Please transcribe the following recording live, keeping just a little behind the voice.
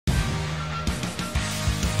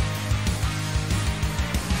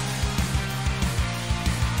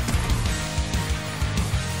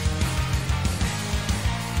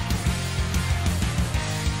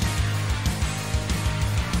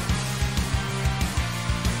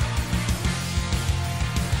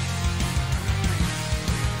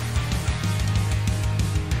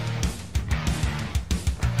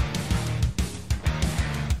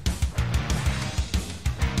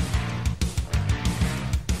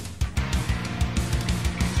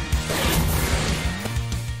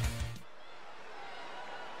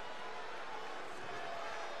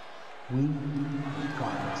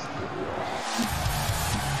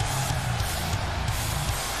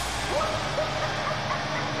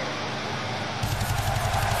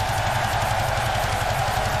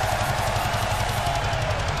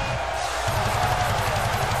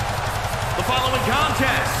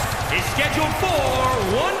is scheduled for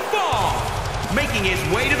one fall. Making his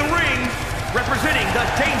way to the ring, representing the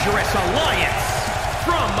Dangerous Alliance.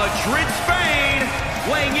 From Madrid, Spain,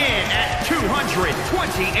 weighing in at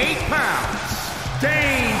 228 pounds,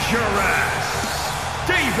 Dangerous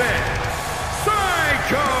David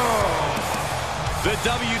Psycho. The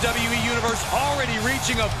WWE Universe already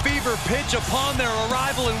reaching a fever pitch upon their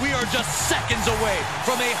arrival, and we are just seconds away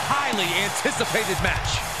from a highly anticipated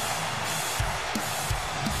match.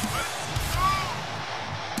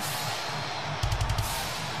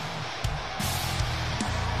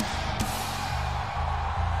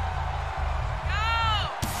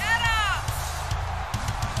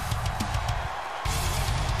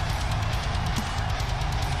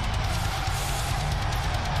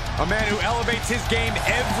 A man who elevates his game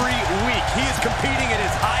every week. He is competing at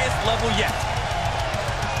his highest level yet.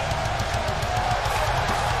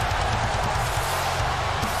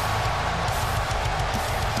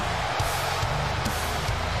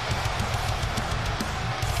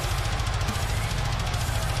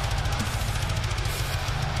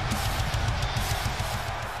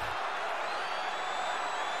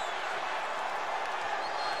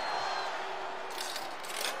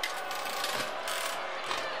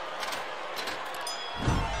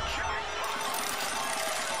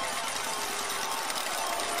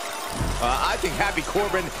 I think Happy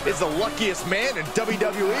Corbin is the luckiest man in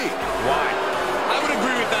WWE. Why? I would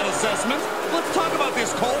agree with that assessment. Let's talk about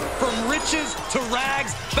this, Cole. From riches to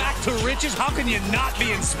rags, back to riches. How can you not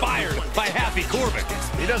be inspired by Happy Corbin?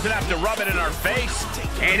 He doesn't have to rub it in our face.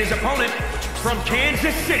 And his opponent from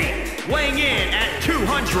Kansas City, weighing in at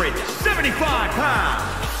 275 pounds,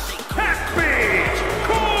 Happy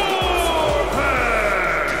Corbin!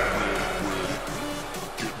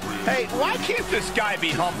 Hey, why can't this guy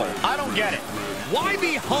be humble? I don't get it. Why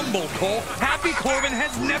be humble, Cole? Happy Corbin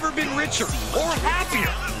has never been richer or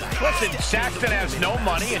happier. Listen, Saxton has no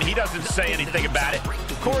money, and he doesn't say anything about it.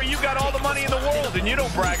 Corey, you got all the money in the world, and you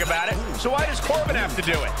don't brag about it. So why does Corbin have to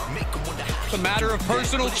do it? It's a matter of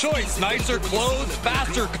personal choice. Nicer clothes,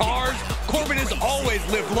 faster cars. Corbin has always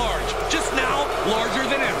lived large. Just now, larger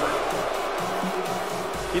than ever.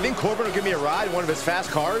 You think Corbin will give me a ride in one of his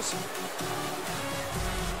fast cars?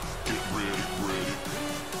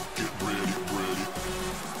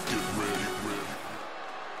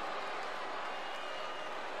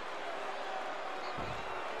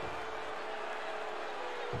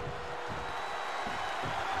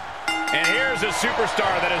 And here's a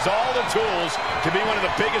superstar that has all the tools to be one of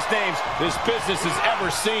the biggest names this business has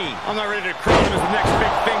ever seen. I'm not ready to crown him as the next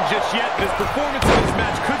big thing just yet, but his performance in this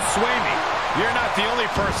match could sway me. You're not the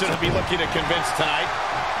only person to be looking to convince tonight.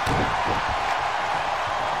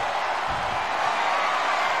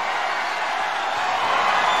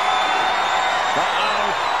 Uh-oh.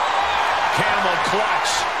 Camel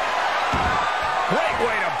clutch. Great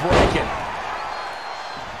way to break it.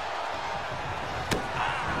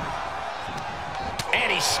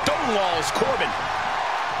 Stonewalls Corbin.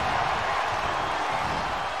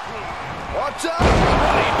 Watch out!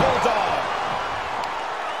 Running Bulldog.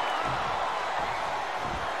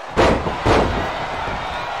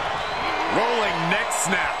 Rolling neck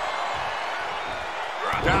snap.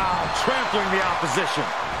 Trampling the opposition.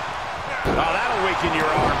 Oh, that'll weaken your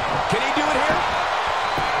arm. Can he do it here?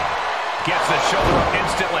 Gets the shoulder up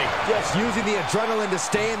instantly. Just using the adrenaline to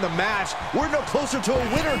stay in the match. We're no closer to a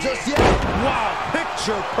winner just yet. Wow,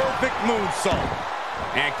 picture-perfect moonsault.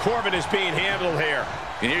 And Corbin is being handled here.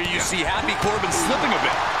 And here you see Happy Corbin slipping a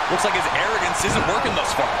bit. Looks like his arrogance isn't working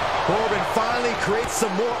thus far. Corbin finally creates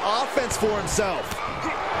some more offense for himself.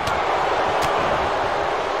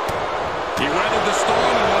 He weathered the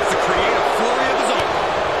storm and wants to create a flurry of his own.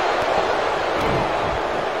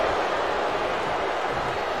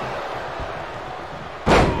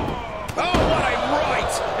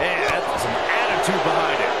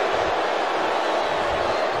 Behind it.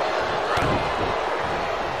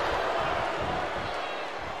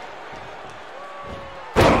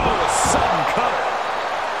 Oh, a sudden cover.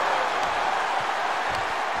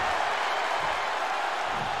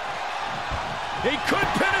 He could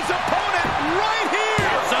pin his opponent right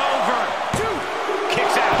here. It's over.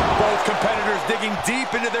 Kicks out. Both competitors digging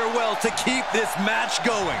deep into their well to keep this match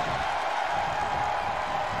going.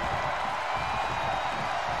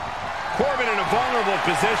 Corbin in a vulnerable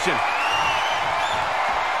position.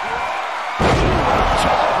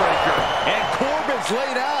 Jawbreaker. And Corbin's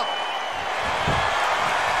laid out.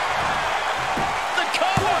 The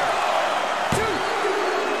cover. 2,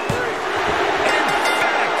 3.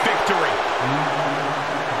 Emphatic victory.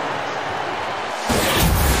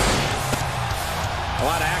 A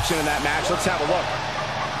lot of action in that match. Let's have a look.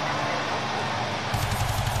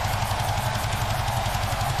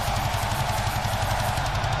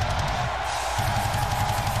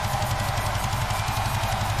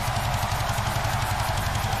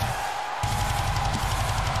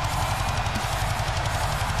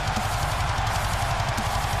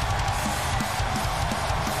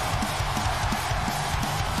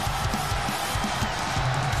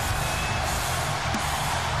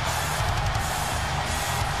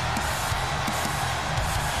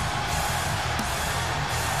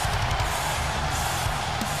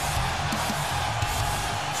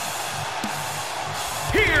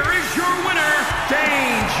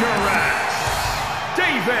 Dangerous,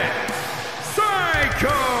 David Psycho.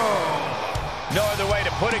 No other way to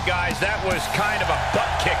put it, guys. That was kind of a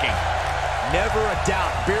butt-kicking. Never a doubt,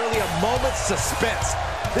 barely a moment's suspense.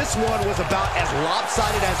 This one was about as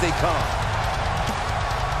lopsided as they come.